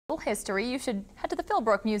history, you should head to the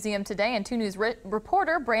Philbrook Museum today, and 2 News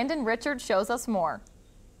reporter Brandon Richards shows us more.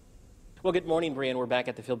 Well, good morning, Brian. We're back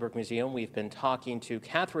at the Philbrook Museum. We've been talking to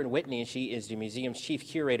Catherine Whitney. She is the museum's chief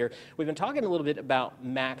curator. We've been talking a little bit about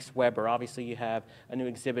Max Weber. Obviously, you have a new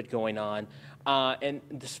exhibit going on. And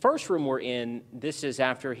this first room we're in, this is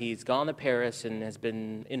after he's gone to Paris and has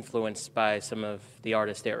been influenced by some of the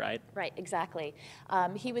artists there, right? Right, exactly.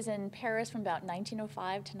 He was in Paris from about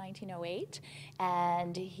 1905 to 1908,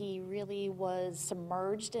 and he really was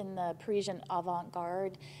submerged in the Parisian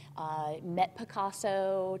avant-garde, met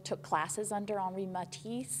Picasso, took classes under Henri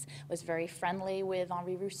Matisse, was very friendly with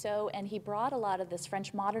Henri Rousseau, and he brought a lot of this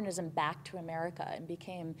French modernism back to America and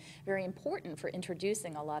became very important for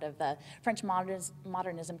introducing a lot of the French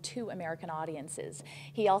modernism to American audiences.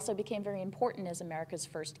 He also became very important as America's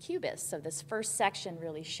first cubist, so this first section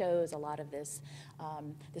really shows a lot of this,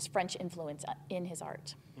 this French influence in his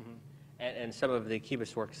art. Mm-hmm. And some of the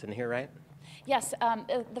cubist works in here, right? Yes,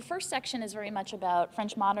 the first section is very much about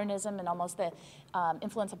French modernism and almost the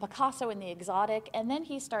influence of Picasso and the exotic, and then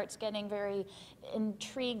he starts getting very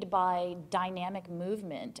intrigued by dynamic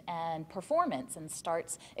movement and performance and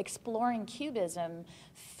starts exploring Cubism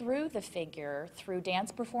through the figure, through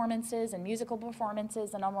dance performances and musical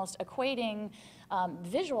performances, and almost equating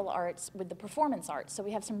visual arts with the performance arts. So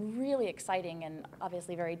we have some really exciting and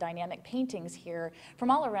obviously very dynamic paintings here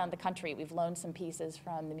from all around the country. We've loaned some pieces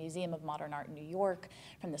from the Museum of Modern Art in New York,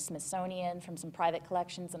 from the Smithsonian, from some private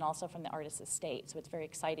collections, and also from the artist's estate. So it's very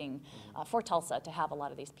exciting for Tulsa to have a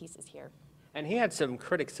lot of these pieces here. And he had some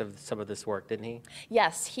critics of some of this work, didn't he?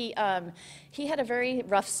 Yes, he had a very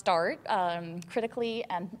rough start critically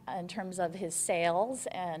and in terms of his sales.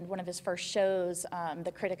 And one of his first shows,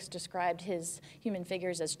 the critics described his human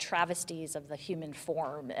figures as travesties of the human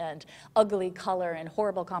form and ugly color and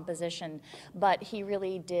horrible composition. But he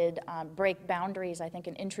really did break boundaries, I think,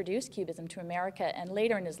 and introduce Cubism to America. And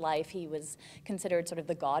later in his life, he was considered sort of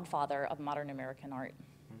the godfather of modern American art.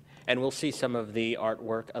 And we'll see some of the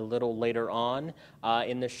artwork a little later on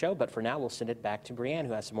in the show, but for now we'll send it back to Brianne,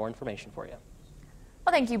 who has some more information for you.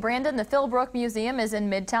 Well, thank you, Brandon. The Philbrook Museum is in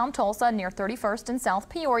Midtown Tulsa near 31st and South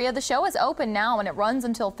Peoria. The show is open now and it runs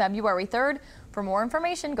until February 3rd. For more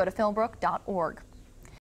information, go to philbrook.org.